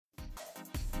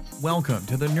Welcome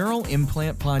to the Neural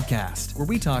Implant Podcast, where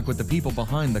we talk with the people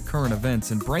behind the current events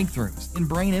and breakthroughs in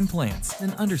brain implants in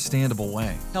an understandable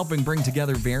way, helping bring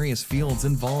together various fields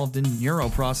involved in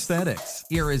neuroprosthetics.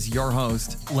 Here is your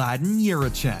host, Ladan.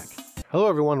 Hello,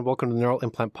 everyone. Welcome to the Neural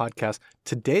Implant Podcast.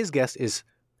 Today's guest is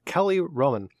Kelly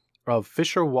Roman of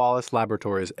Fisher Wallace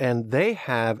Laboratories, and they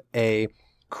have a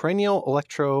cranial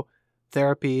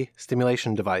electrotherapy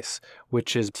stimulation device,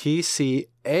 which is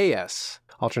TCAS,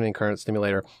 alternating current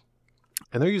stimulator.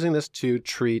 And they're using this to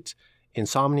treat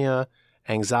insomnia,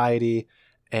 anxiety,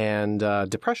 and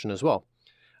depression as well.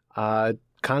 Kind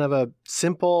of a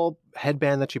simple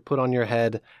headband that you put on your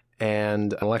head,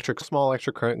 and an small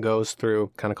electric current goes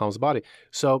through, kind of calms the body.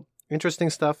 So interesting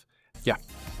stuff. Yeah.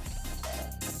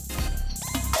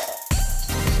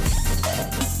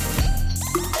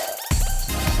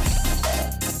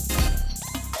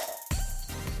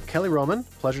 Kelly Roman,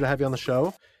 pleasure to have you on the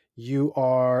show. You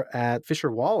are at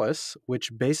Fisher Wallace,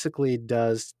 which basically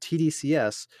does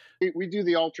TDCS. We do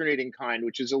the alternating kind,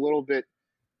 which is a little bit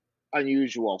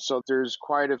unusual. So there's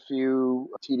quite a few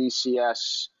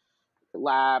TDCS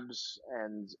labs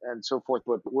and so forth,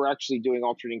 but we're actually doing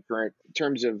alternating current. In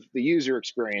terms of the user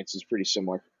experience, is pretty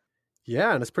similar.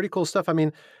 Yeah, and it's pretty cool stuff. I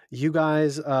mean, you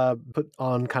guys put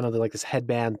on kind of like this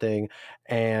headband thing,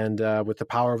 and with the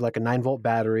power of like a 9-volt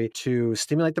battery to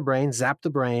stimulate the brain, zap the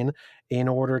brain in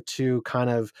order to kind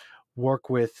of work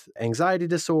with anxiety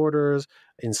disorders,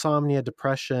 insomnia,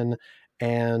 depression.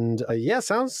 And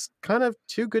sounds kind of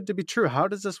too good to be true. How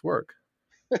does this work?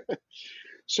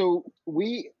 So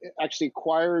we actually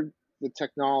acquired the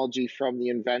technology from the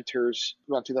inventors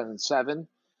around 2007,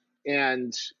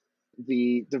 and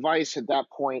the device at that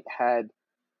point had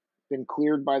been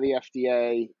cleared by the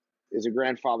FDA as a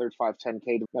grandfathered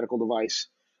 510K medical device,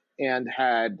 and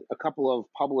had a couple of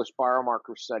published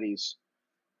biomarker studies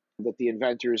that the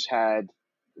inventors had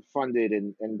funded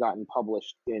and gotten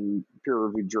published in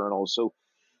peer-reviewed journals. So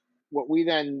what we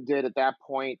then did at that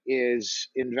point is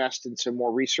invest in some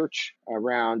more research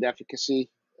around efficacy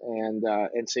and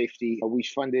safety. We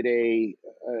funded a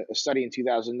study in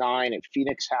 2009 at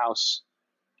Phoenix House,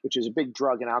 which is a big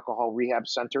drug and alcohol rehab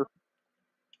center.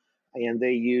 And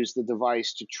they used the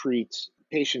device to treat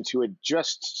patients who had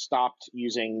just stopped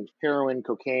using heroin,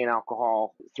 cocaine,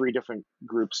 alcohol, 3 different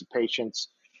groups of patients,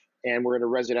 and were in a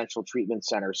residential treatment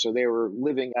center. So they were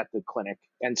living at the clinic.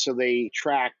 And so they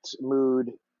tracked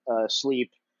mood,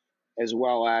 sleep, as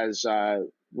well as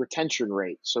retention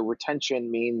rate. So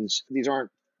retention means these aren't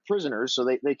prisoners, so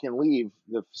they can leave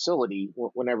the facility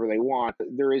whenever they want.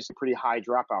 There is a pretty high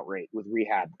dropout rate with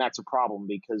rehab. That's a problem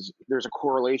because there's a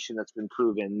correlation that's been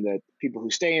proven that people who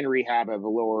stay in rehab have a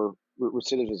lower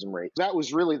recidivism rate. That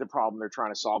was really the problem they're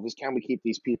trying to solve, is can we keep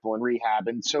these people in rehab?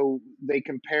 And so they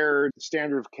compared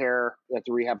standard of care at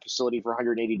the rehab facility for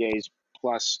 180 days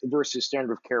plus versus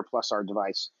standard of care plus our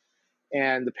device.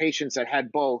 And the patients that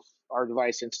had both our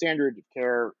device and standard of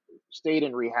care stayed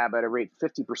in rehab at a rate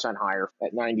 50% higher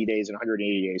at 90 days and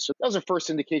 180 days. So that was the first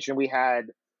indication we had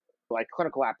like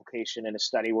clinical application in a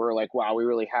study where we're like, wow, we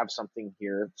really have something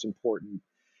here. It's important.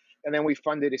 And then we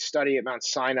funded a study at Mount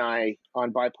Sinai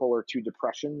on bipolar 2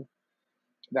 depression.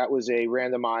 That was a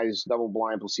randomized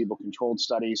double-blind placebo-controlled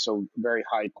study, so very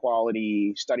high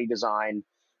quality study design.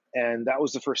 And that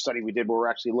was the first study we did where we're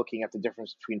actually looking at the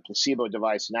difference between placebo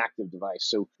device and active device.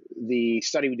 So the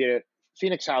study we did at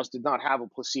Phoenix House did not have a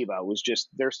placebo. It was just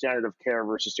their standard of care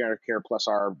versus standard of care plus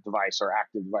our device, our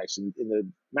active device. And in the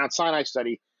Mount Sinai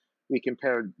study, we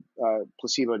compared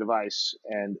placebo device,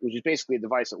 and which is basically a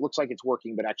device that looks like it's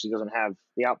working but actually doesn't have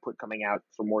the output coming out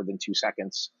for more than 2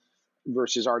 seconds,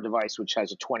 versus our device, which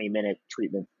has a 20-minute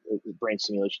treatment brain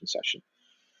stimulation session.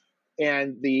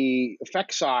 And the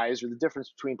effect size, or the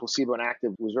difference between placebo and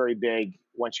active, was very big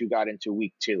once you got into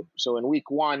week 2. So in week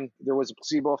 1, there was a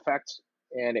placebo effect,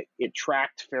 and it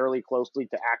tracked fairly closely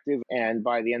to active. And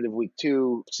by the end of week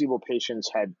 2, placebo patients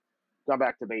had gone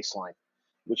back to baseline,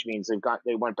 which means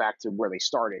they went back to where they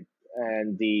started.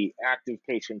 And the active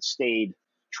patients stayed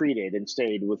treated and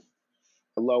stayed with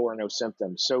low or no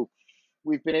symptoms. So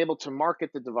we've been able to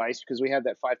market the device because we had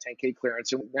that 510K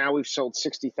clearance. And now we've sold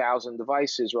 60,000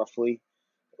 devices roughly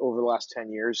over the last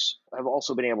 10 years. I've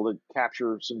also been able to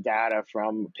capture some data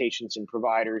from patients and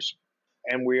providers.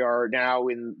 And we are now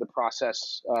in the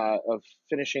process of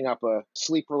finishing up a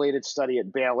sleep-related study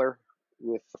at Baylor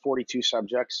with 42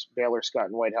 subjects, Baylor, Scott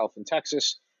and White Health in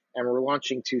Texas. And we're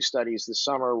launching 2 studies this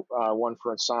summer, one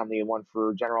for insomnia and one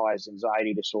for generalized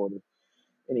anxiety disorder.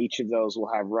 And each of those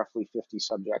will have roughly 50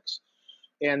 subjects.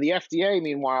 And the FDA,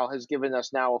 meanwhile, has given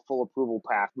us now a full approval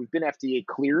path. We've been FDA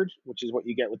cleared, which is what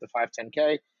you get with the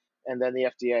 510K. And then the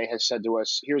FDA has said to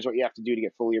us, here's what you have to do to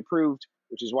get fully approved,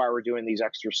 which is why we're doing these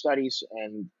extra studies.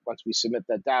 And once we submit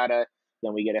that data,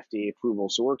 then we get FDA approval.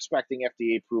 So we're expecting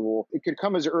FDA approval. It could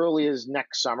come as early as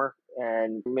next summer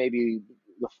and maybe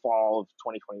the fall of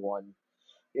 2021.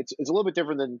 It's a little bit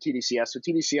different than TDCS. So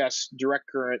TDCS, direct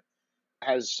current,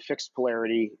 has fixed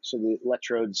polarity. So the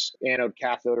electrodes, anode,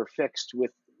 cathode, are fixed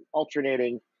with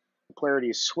alternating. Polarity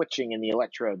is switching in the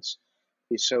electrodes.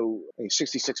 So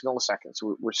 66 milliseconds.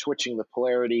 We're switching the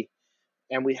polarity.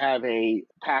 And we have a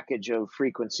package of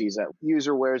frequencies that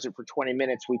user wears it for 20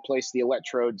 minutes. We place the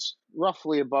electrodes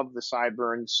roughly above the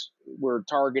sideburns. We're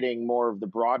targeting more of the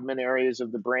Brodmann areas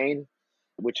of the brain,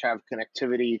 which have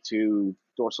connectivity to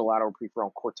dorsolateral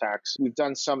prefrontal cortex. We've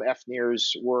done some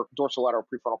FNIRS work, dorsolateral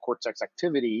prefrontal cortex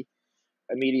activity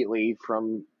immediately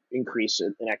from increase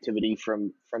in activity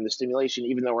from the stimulation,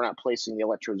 even though we're not placing the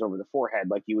electrodes over the forehead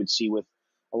like you would see with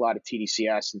a lot of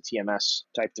TDCS and TMS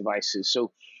type devices.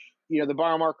 So, the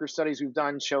biomarker studies we've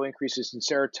done show increases in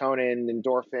serotonin,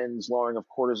 endorphins, lowering of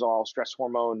cortisol, stress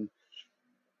hormone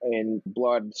in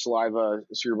blood, saliva,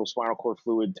 cerebral spinal cord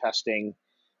fluid testing.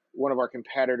 One of our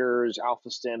competitors,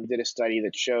 AlphaStim, did a study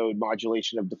that showed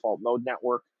modulation of default mode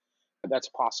network. That's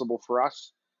possible for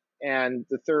us. And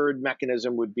the third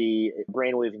mechanism would be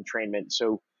brainwave entrainment.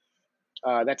 So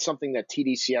that's something that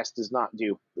TDCS does not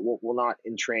do. It will not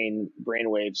entrain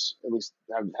brainwaves, at least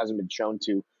hasn't been shown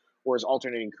to, whereas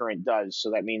alternating current does.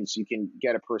 So that means you can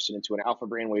get a person into an alpha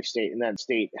brainwave state, and that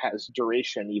state has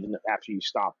duration even after you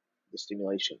stop the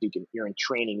stimulation. You're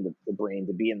entraining the brain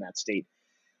to be in that state.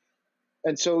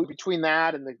 And so between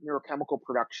that and the neurochemical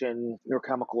production,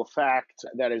 neurochemical effect,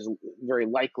 that is very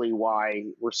likely why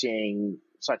we're seeing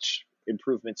such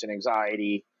improvements in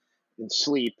anxiety and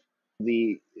sleep.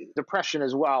 The depression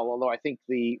as well, although I think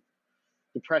the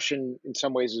depression in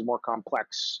some ways is more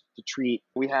complex to treat.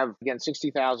 We have, again,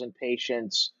 60,000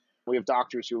 patients. We have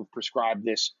doctors who have prescribed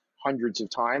this hundreds of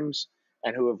times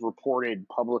and who have reported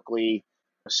publicly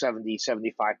a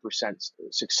 70-75%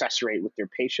 success rate with their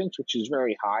patients, which is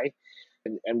very high.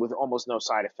 And with almost no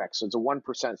side effects. So it's a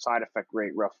 1% side effect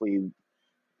rate, roughly.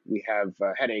 We have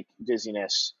headache,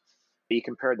 dizziness. You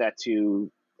compare that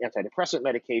to antidepressant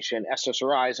medication,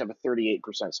 SSRIs have a 38%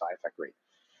 side effect rate.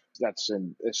 That's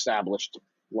an established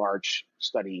large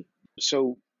study.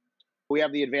 So we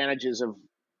have the advantages of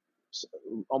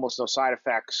almost no side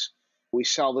effects. We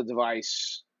sell the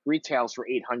device, retails for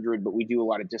 $800, but we do a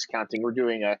lot of discounting. We're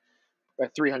doing a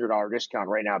 $300 discount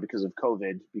right now because of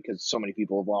COVID, because so many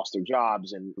people have lost their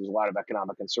jobs and there's a lot of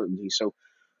economic uncertainty. So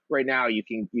right now you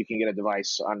can get a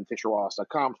device on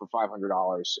fisherwallace.com for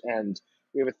 $500, and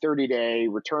we have a 30-day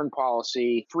return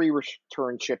policy, free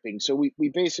return shipping. So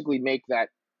we basically make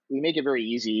it very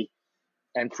easy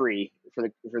and free for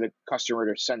the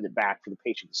customer to send it back, for the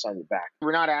patient to send it back.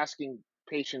 We're not asking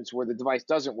patients where the device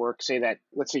doesn't work, say that,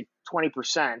 let's say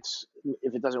 20%,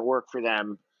 if it doesn't work for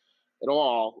them at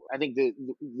all. I think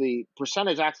the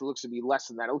percentage actually looks to be less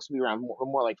than that. It looks to be around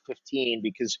more like 15,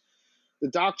 because the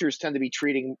doctors tend to be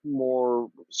treating more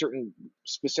certain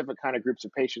specific kind of groups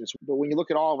of patients. But when you look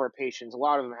at all of our patients, a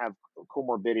lot of them have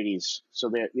comorbidities.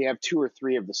 So they have 2 or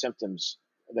 3 of the symptoms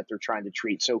that they're trying to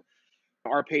treat. So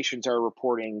our patients are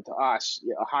reporting to us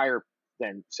a higher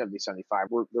than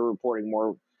 70-75. They're reporting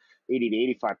more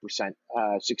 80 to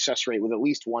 85% success rate with at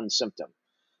least one symptom.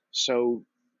 So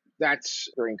that's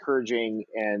very encouraging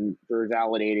and very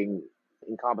validating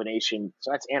in combination.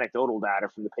 So that's anecdotal data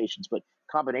from the patients, but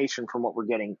combination from what we're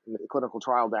getting in the clinical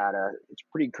trial data, it's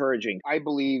pretty encouraging. I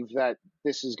believe that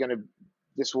this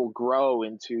will grow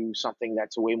into something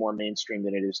that's way more mainstream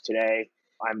than it is today.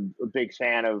 I'm a big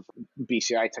fan of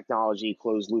BCI technology,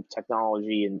 closed loop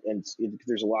technology, and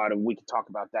there's we can talk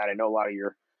about that. I know a lot of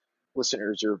your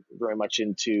listeners are very much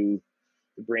into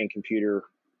the brain computer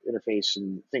interface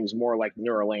and things more like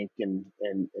Neuralink and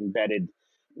embedded.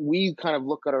 We kind of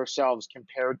look at ourselves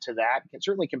compared to that, and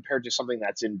certainly compared to something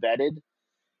that's embedded,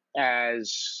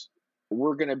 as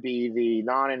we're going to be the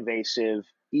non-invasive,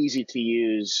 easy to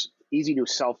use, easy to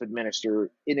self-administer,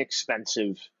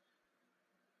 inexpensive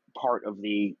part of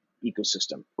the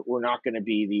ecosystem. We're not going to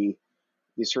be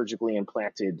the surgically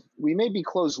implanted. We may be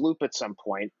closed loop at some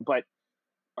point, but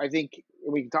I think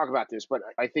we can talk about this, but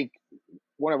I think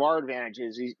one of our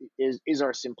advantages is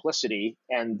our simplicity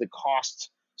and the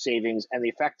cost savings and the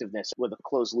effectiveness with a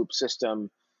closed loop system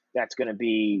that's going to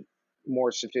be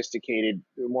more sophisticated,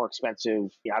 more expensive.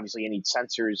 Obviously, you need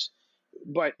sensors,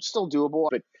 but still doable.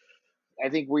 But I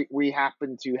think we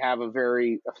happen to have a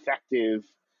very effective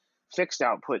fixed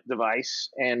output device,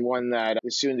 and one that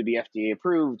is soon to be FDA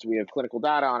approved. We have clinical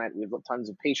data on it. We have tons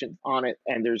of patients on it,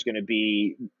 and there's going to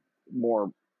be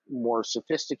more more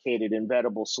sophisticated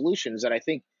embeddable solutions that I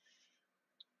think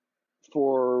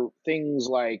for things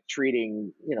like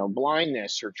treating,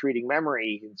 blindness or treating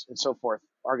memory and so forth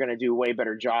are going to do a way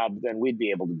better job than we'd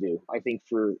be able to do. I think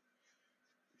for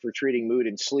treating mood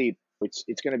and sleep,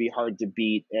 it's going to be hard to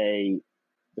beat the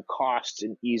cost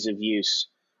and ease of use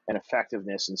and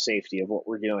effectiveness and safety of what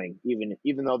we're doing,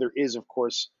 even though there is, of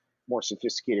course, more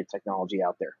sophisticated technology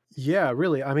out there. Yeah,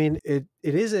 really. I mean, it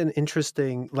is an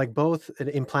interesting, like both an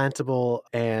implantable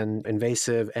and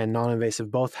invasive and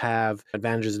non-invasive both have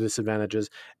advantages and disadvantages.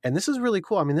 And this is really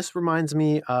cool. I mean, this reminds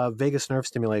me of vagus nerve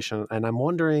stimulation. And I'm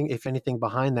wondering if anything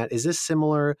behind that, is this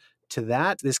similar to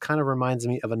that? This kind of reminds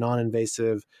me of a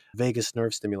non-invasive vagus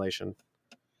nerve stimulation.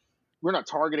 We're not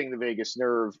targeting the vagus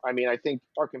nerve. I mean, I think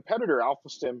our competitor,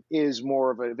 AlphaStim, is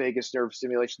more of a vagus nerve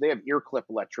stimulation. They have ear clip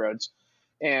electrodes,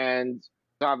 and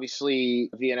obviously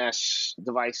VNS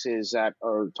devices that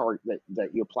are that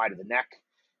you apply to the neck.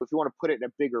 If you want to put it in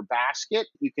a bigger basket,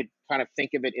 you could kind of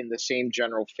think of it in the same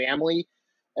general family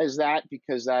as that,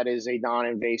 because that is a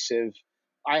non-invasive.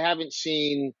 I haven't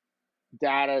seen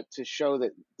data to show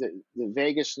that the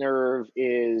vagus nerve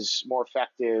is more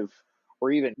effective or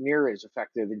even near as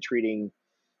effective in treating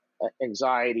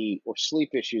anxiety or sleep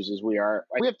issues as we are.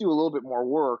 We have to do a little bit more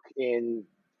work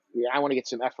I want to get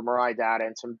some fMRI data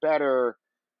and some better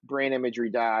brain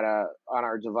imagery data on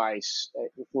our device.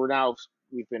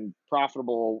 We've been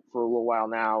profitable for a little while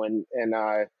now, and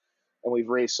we've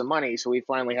raised some money, so we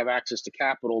finally have access to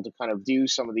capital to kind of do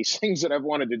some of these things that I've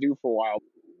wanted to do for a while.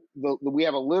 We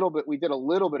did a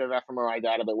little bit of fMRI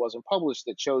data that wasn't published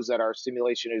that shows that our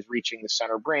stimulation is reaching the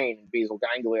center brain and basal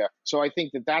ganglia. So I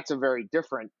think that that's a very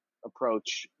different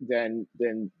approach than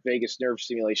vagus nerve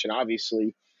stimulation.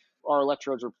 Obviously, our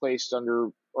electrodes are placed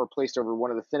over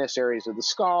one of the thinnest areas of the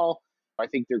skull. I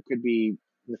think there could be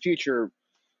in the future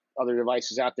other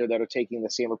devices out there that are taking the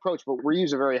same approach, but we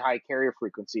use a very high carrier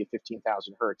frequency of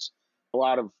 15,000 hertz. A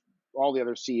lot of all the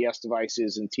other CES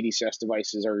devices and TDCS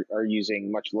devices are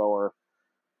using much lower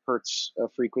hertz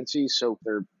frequencies, so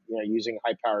they're using a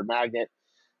high-powered magnet.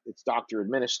 It's doctor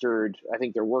administered. I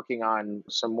think they're working on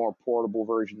some more portable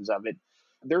versions of it.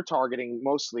 They're targeting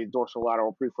mostly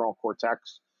dorsolateral prefrontal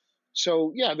cortex.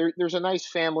 So yeah, there's a nice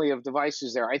family of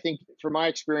devices there. I think from my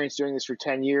experience doing this for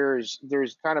 10 years,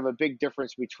 there's kind of a big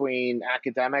difference between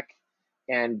academic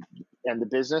and the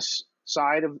business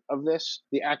side of this.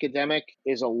 The academic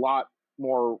is a lot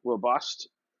more robust,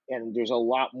 and there's a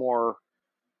lot more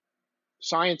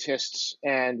scientists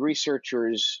and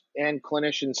researchers and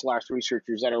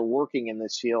clinicians/researchers that are working in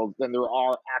this field than there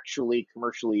are actually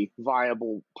commercially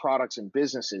viable products and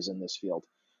businesses in this field.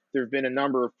 There have been a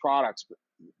number of products,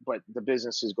 but the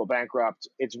businesses go bankrupt.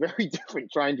 It's very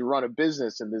different trying to run a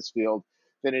business in this field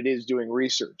than it is doing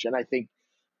research. And I think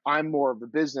I'm more of a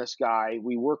business guy.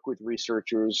 We work with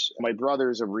researchers. My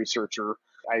brother's a researcher.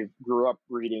 I grew up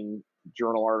reading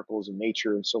journal articles in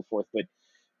Nature and so forth, but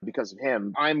because of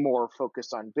him, I'm more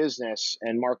focused on business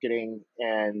and marketing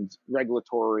and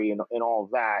regulatory and all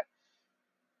of that.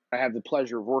 I have the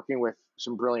pleasure of working with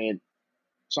some brilliant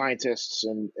scientists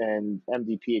and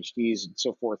MD, PhDs and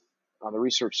so forth on the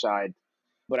research side.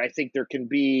 But I think there can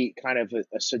be kind of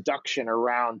a seduction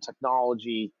around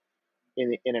technology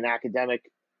in an academic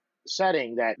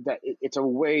setting that it's a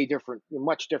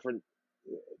much different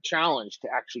challenge to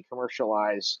actually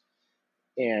commercialize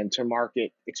and to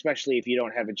market, especially if you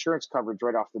don't have insurance coverage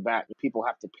right off the bat. People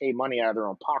have to pay money out of their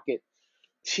own pocket.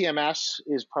 TMS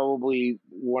is probably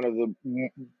one of the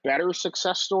better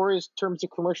success stories in terms of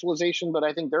commercialization, but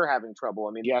I think they're having trouble.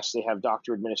 I mean, yes, they have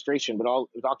doctor administration, but all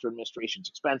doctor administration is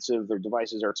expensive. Their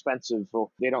devices are expensive.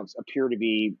 So they don't appear to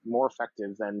be more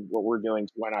effective than what we're doing.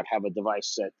 Why not have a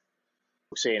device that,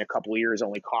 say, in a couple of years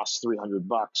only costs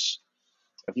 $300?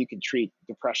 If you can treat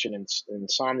depression and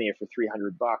insomnia for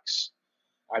 $300,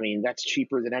 I mean, that's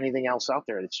cheaper than anything else out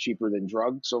there. It's cheaper than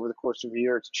drugs over the course of a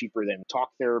year. It's cheaper than talk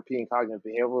therapy and cognitive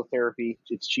behavioral therapy.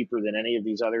 It's cheaper than any of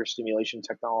these other stimulation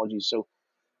technologies. So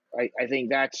I think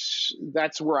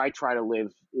that's where I try to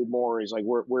live more, is like,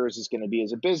 where is this going to be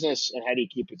as a business, and how do you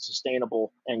keep it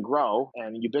sustainable and grow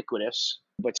and ubiquitous?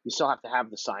 But you still have to have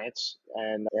the science,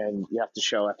 and you have to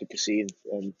show efficacy.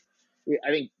 And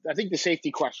I think the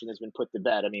safety question has been put to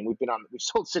bed. I mean, we've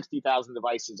sold 60,000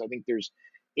 devices. I think there's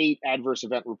 8 adverse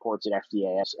event reports at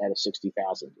FDA out of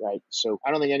 60,000, right? So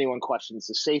I don't think anyone questions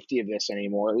the safety of this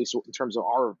anymore, at least in terms of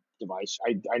our device.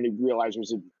 I realized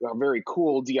there's a very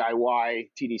cool DIY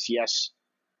TDCS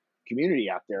community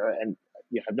out there, and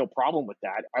you have no problem with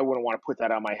that. I wouldn't want to put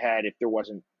that on my head if there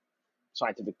wasn't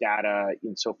scientific data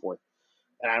and so forth.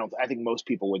 And I think most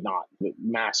people would not,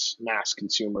 mass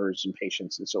consumers and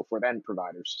patients and so forth, and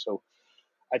providers. So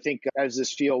I think as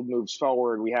this field moves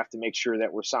forward, we have to make sure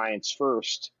that we're science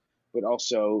first, but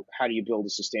also how do you build a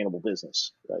sustainable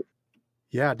business, right?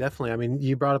 Yeah, definitely. I mean,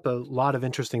 you brought up a lot of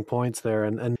interesting points there.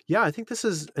 And yeah, I think this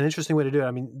is an interesting way to do it.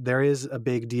 I mean, there is a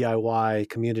big DIY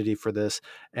community for this.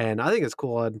 And I think it's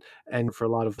cool. And for a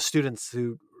lot of students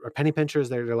who are penny pinchers,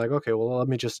 they're like, okay, well, let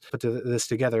me just put this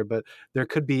together. But there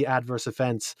could be adverse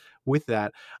effects with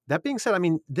that. That being said, I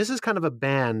mean, this is kind of a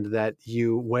band that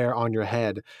you wear on your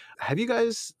head. Have you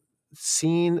guys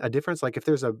seen a difference? Like if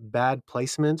there's a bad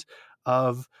placement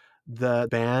of the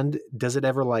band, does it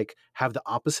ever like have the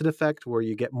opposite effect where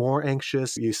you get more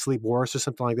anxious, you sleep worse or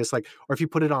something like this? Like, or if you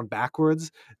put it on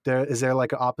backwards, is there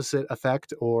like an opposite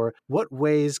effect, or what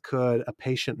ways could a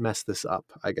patient mess this up,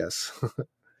 I guess?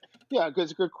 Yeah,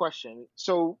 it's a good question.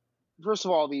 So first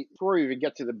of all, before we even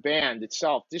get to the band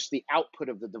itself, just the output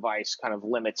of the device kind of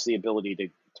limits the ability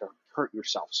to hurt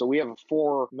yourself. So we have a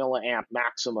 4 milliamp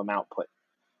maximum output.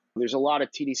 There's a lot of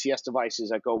TDCS devices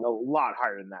that go a lot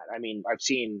higher than that. I mean, I've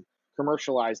seen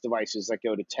commercialized devices that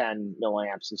go to 10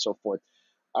 milliamps and so forth,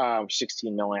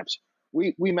 16 milliamps.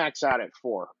 We max out at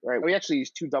 4, right? We actually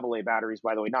use 2 AA batteries,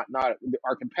 by the way. Not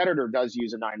our competitor does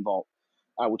use a 9 volt,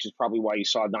 which is probably why you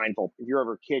saw 9 volt. If you're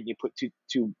ever a kid and you put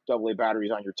two AA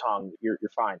batteries on your tongue, you're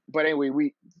fine. But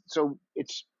anyway, so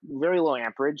it's very low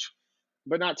amperage,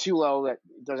 but not too low that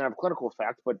it doesn't have a clinical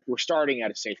effect. But we're starting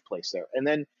at a safe place there. And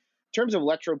then in terms of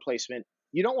electrode placement,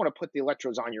 you don't want to put the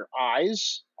electrodes on your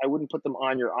eyes. I wouldn't put them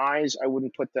on your eyes. I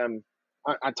wouldn't put them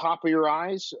on top of your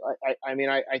eyes. I mean,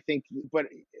 I think, but,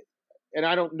 and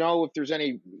I don't know if there's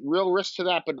any real risk to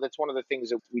that, but that's one of the things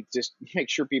that we just make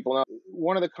sure people know.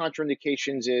 One of the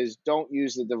contraindications is don't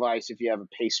use the device if you have a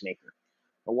pacemaker.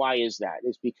 Why is that?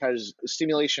 It's because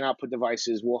stimulation output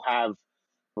devices will have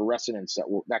a resonance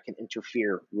that can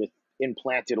interfere with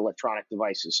implanted electronic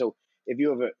devices. So if you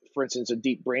have, for instance, a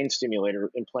deep brain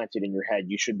stimulator implanted in your head,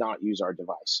 you should not use our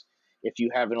device. If you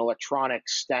have an electronic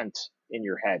stent in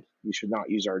your head, you should not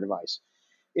use our device.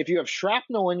 If you have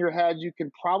shrapnel in your head, you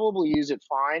can probably use it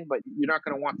fine, but you're not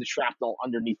going to want the shrapnel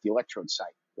underneath the electrode site,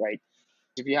 right?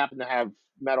 If you happen to have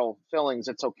metal fillings,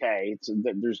 it's okay.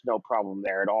 There's no problem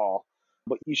there at all.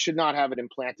 But you should not have an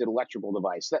implanted electrical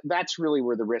device. That's really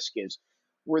where the risk is.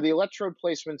 Where the electrode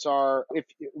placements are, if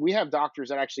we have doctors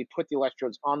that actually put the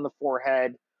electrodes on the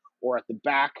forehead or at the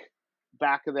back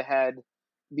of the head.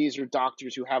 These are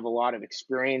doctors who have a lot of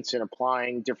experience in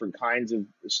applying different kinds of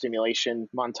stimulation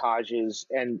montages,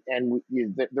 and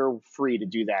they're free to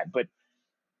do that. But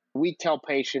we tell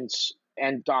patients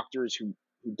and doctors who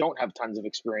don't have tons of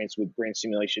experience with brain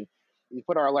stimulation, you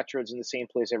put our electrodes in the same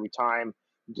place every time.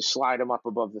 You just slide them up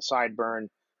above the sideburn.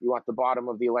 You want the bottom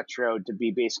of the electrode to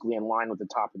be basically in line with the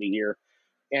top of the ear.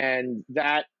 And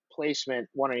that placement,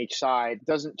 one on each side,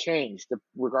 doesn't change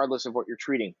regardless of what you're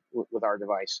treating with our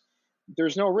device.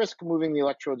 There's no risk moving the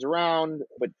electrodes around,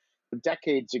 but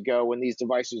decades ago when these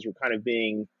devices were kind of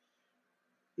being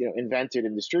invented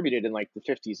and distributed in like the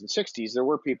 50s and 60s, there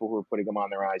were people who were putting them on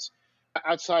their eyes.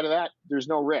 Outside of that, there's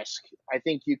no risk. I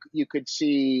think you could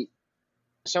see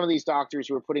some of these doctors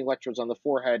who are putting electrodes on the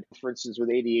forehead, for instance, with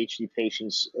ADHD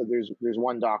patients. There's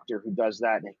one doctor who does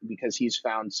that because he's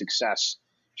found success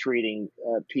treating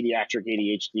pediatric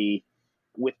ADHD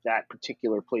with that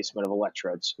particular placement of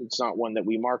electrodes. It's not one that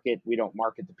we market. We don't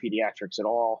market the pediatrics at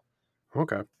all.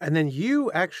 Okay. And then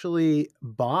you actually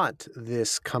bought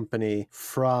this company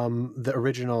from the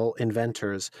original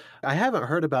inventors. I haven't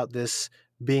heard about this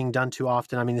being done too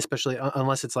often. I mean, especially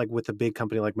unless it's like with a big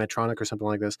company like Medtronic or something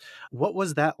like this. What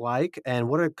was that like? And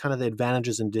what are kind of the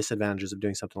advantages and disadvantages of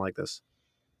doing something like this?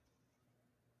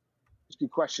 It's a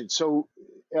good question. So,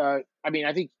 I mean,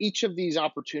 I think each of these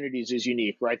opportunities is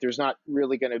unique, right? There's not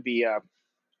really going to be a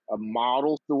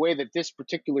model. The way that this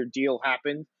particular deal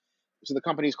happened, so the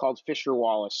company is called Fisher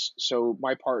Wallace. So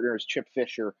my partner is Chip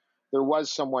Fisher. There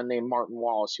was someone named Martin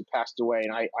Wallace who passed away,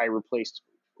 and I replaced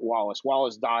Wallace.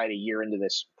 Wallace died a year into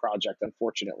this project,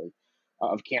 unfortunately,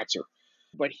 of cancer.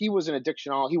 But he was an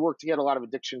addiction. He worked to get a lot of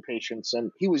addiction patients,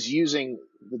 and he was using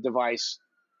the device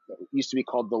that used to be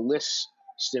called the LISS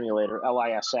stimulator,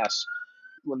 LISS.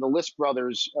 When the LISS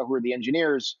brothers, who were the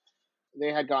engineers,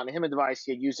 they had gotten him a device,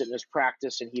 he had used it in his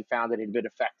practice, and he found that it had been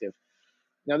effective.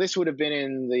 Now, this would have been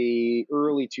in the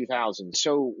early 2000s.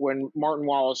 So when Martin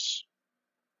Wallace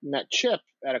met Chip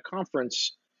at a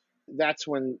conference, that's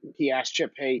when he asked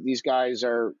Chip, hey, these guys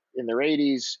are in their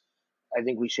 80s. I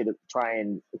think we should try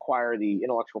and acquire the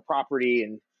intellectual property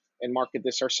and market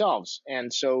this ourselves.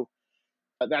 And so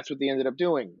that's what they ended up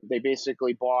doing. They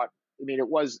basically bought, I mean, it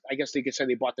was, I guess they could say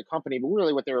they bought the company, but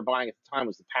really what they were buying at the time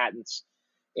was the patents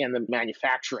and the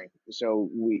manufacturing. So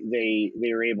they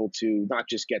were able to not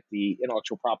just get the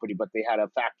intellectual property, but they had a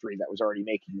factory that was already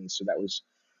making these. So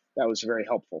that was very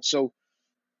helpful. So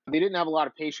they didn't have a lot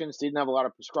of patients, they didn't have a lot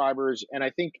of prescribers, and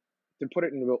I think to put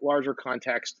it in a larger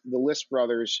context, the List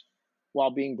brothers,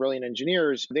 while being brilliant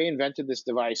engineers, they invented this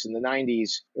device in the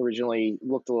 90s. Originally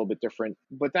looked a little bit different,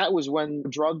 but that was when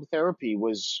drug therapy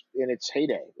was in its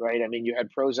heyday, right? I mean, you had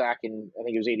Prozac in, I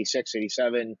think it was 86,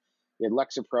 87, you had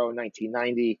Lexapro in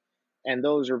 1990, and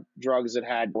those are drugs that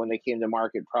had, when they came to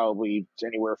market, probably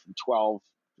anywhere from 12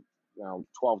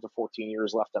 to 14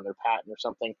 years left on their patent or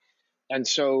something. And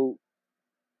so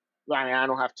I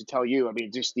don't have to tell you, I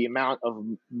mean, just the amount of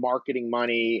marketing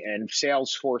money and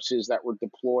sales forces that were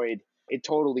deployed, it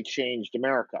totally changed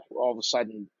America. All of a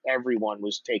sudden, everyone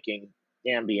was taking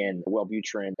Ambien,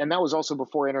 Wellbutrin. And that was also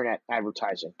before internet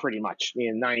advertising, pretty much.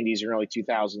 In the 90s and early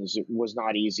 2000s, it was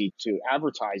not easy to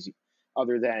advertise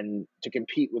other than to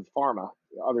compete with pharma,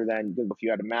 other than if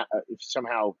you had if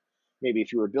somehow, maybe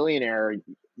if you were a billionaire,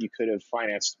 you could have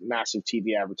financed massive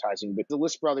TV advertising. But the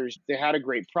List brothers, they had a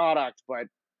great product, but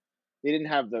they didn't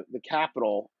have the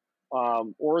capital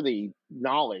or the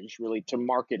knowledge really to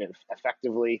market it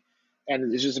effectively.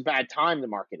 And it's just a bad time to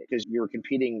market it because you're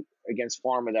competing against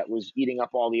pharma that was eating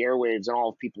up all the airwaves and all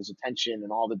of people's attention,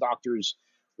 and all the doctors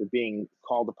were being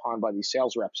called upon by these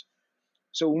sales reps.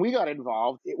 So when we got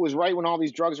involved, it was right when all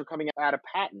these drugs were coming out of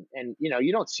patent. And,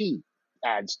 you don't see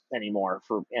ads anymore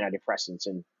for antidepressants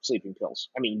and sleeping pills.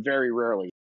 I mean, very rarely.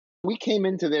 We came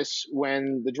into this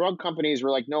when the drug companies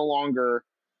were like no longer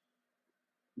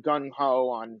gung-ho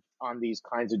on these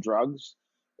kinds of drugs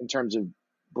in terms of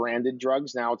branded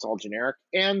drugs. Now it's all generic,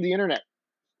 and the internet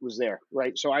was there,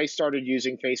 right? So I started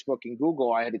using Facebook and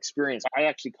Google. I had experience. I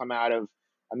actually come out of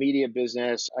a media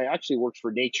business. I actually worked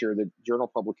for Nature, the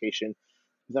journal publication.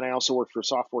 Then I also worked for a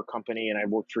software company, and I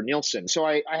worked for Nielsen. So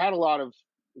I had a lot of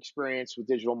experience with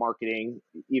digital marketing,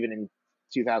 even in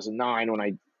 2009 when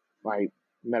I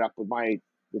met up with my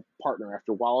partner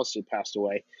after Wallace had passed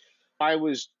away. I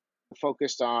was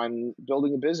focused on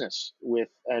building a business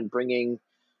and bringing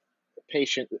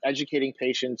educating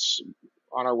patients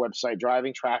on our website,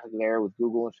 driving traffic there with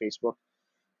Google and Facebook.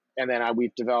 And then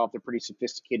we've developed a pretty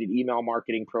sophisticated email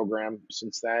marketing program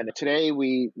since then. Today,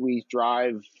 we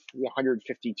drive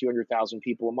 150, 200,000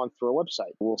 people a month through our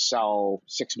website. We'll sell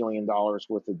 $6 million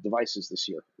worth of devices this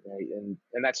year, right? And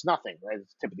that's nothing, right?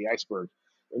 It's the tip of the iceberg.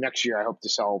 Next year, I hope to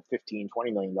sell $15,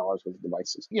 $20 million worth of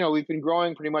devices. We've been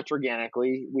growing pretty much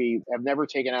organically. We have never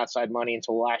taken outside money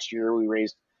until last year. We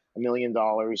raised $1 million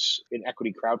in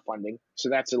equity crowdfunding. So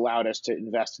that's allowed us to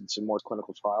invest in some more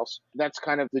clinical trials. That's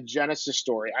kind of the genesis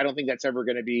story. I don't think that's ever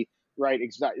going to be right.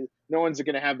 No one's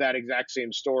going to have that exact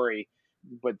same story,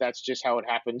 but that's just how it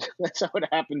happened. That's how it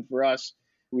happened for us.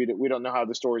 We don't know how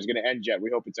the story is going to end yet.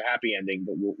 We hope it's a happy ending,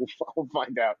 but we'll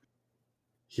find out.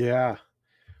 Yeah.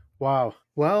 Wow.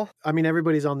 Well, I mean,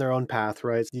 everybody's on their own path,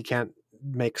 right? You can't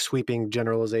make sweeping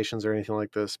generalizations or anything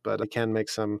like this, but I can make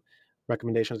some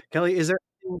recommendations. Kelly, is there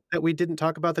anything that we didn't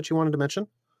talk about that you wanted to mention?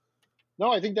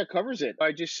 No, I think that covers it.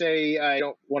 I just say I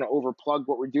don't want to overplug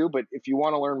what we do, but if you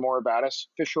want to learn more about us,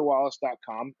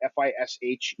 fisherwallace.com,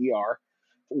 Fisher,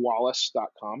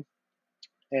 Wallace.com.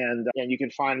 And you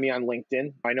can find me on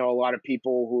LinkedIn. I know a lot of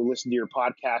people who listen to your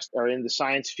podcast are in the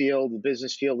science field, the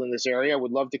business field in this area.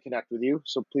 Would love to connect with you.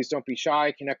 So please don't be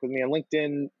shy. Connect with me on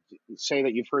LinkedIn. Say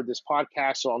that you've heard this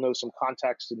podcast so I'll know some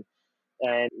context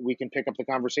and we can pick up the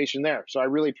conversation there. So I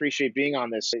really appreciate being on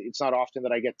this. It's not often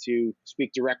that I get to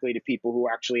speak directly to people who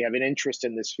actually have an interest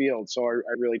in this field. So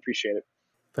I really appreciate it.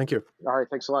 Thank you. All right.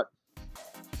 Thanks a lot.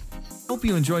 Hope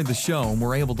you enjoyed the show and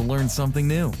were able to learn something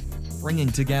new,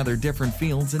 bringing together different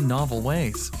fields in novel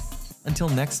ways. Until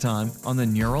next time on the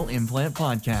Neural Implant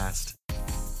Podcast.